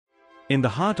in the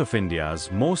heart of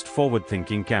India's most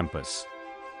forward-thinking campus.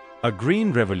 A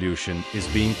green revolution is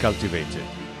being cultivated.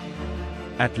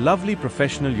 At lovely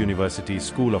Professional University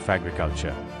School of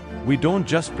Agriculture, we don't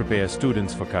just prepare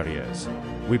students for careers,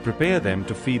 we prepare them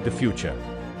to feed the future.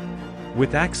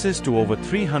 With access to over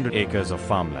 300 acres of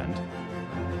farmland,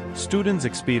 students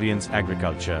experience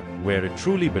agriculture where it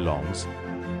truly belongs,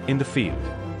 in the field.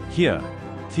 Here,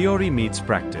 theory meets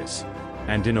practice,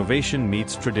 and innovation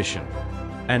meets tradition.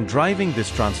 And driving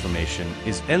this transformation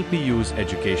is LPU's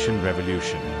education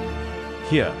revolution.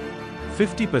 Here,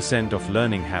 50% of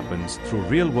learning happens through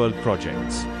real-world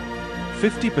projects.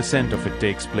 50% of it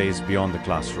takes place beyond the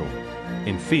classroom,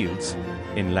 in fields,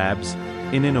 in labs,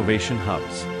 in innovation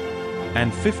hubs.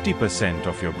 And 50%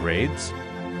 of your grades,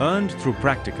 earned through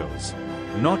practicals,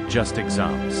 not just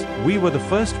exams. We were the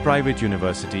first private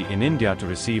university in India to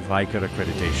receive ICAR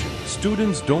accreditation.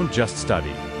 Students don't just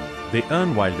study, they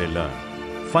earn while they learn,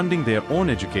 funding their own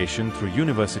education through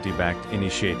university-backed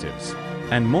initiatives.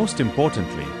 And most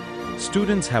importantly,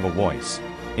 students have a voice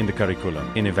in the curriculum,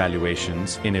 in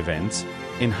evaluations, in events,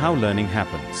 in how learning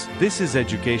happens. This is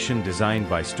education designed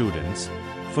by students,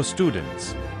 for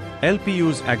students.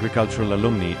 LPU's agricultural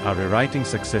alumni are rewriting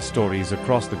success stories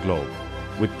across the globe,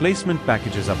 with placement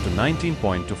packages up to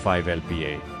 19.25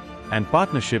 LPA, and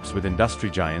partnerships with industry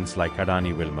giants like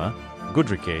Adani Wilmar,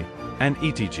 Goodricke, and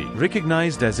ETG.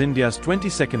 Recognized as India's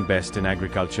 22nd best in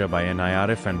agriculture by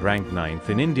NIRF and ranked 9th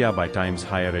in India by Times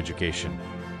Higher Education,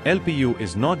 LPU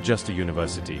is not just a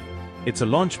university, it's a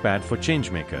launchpad for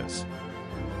changemakers.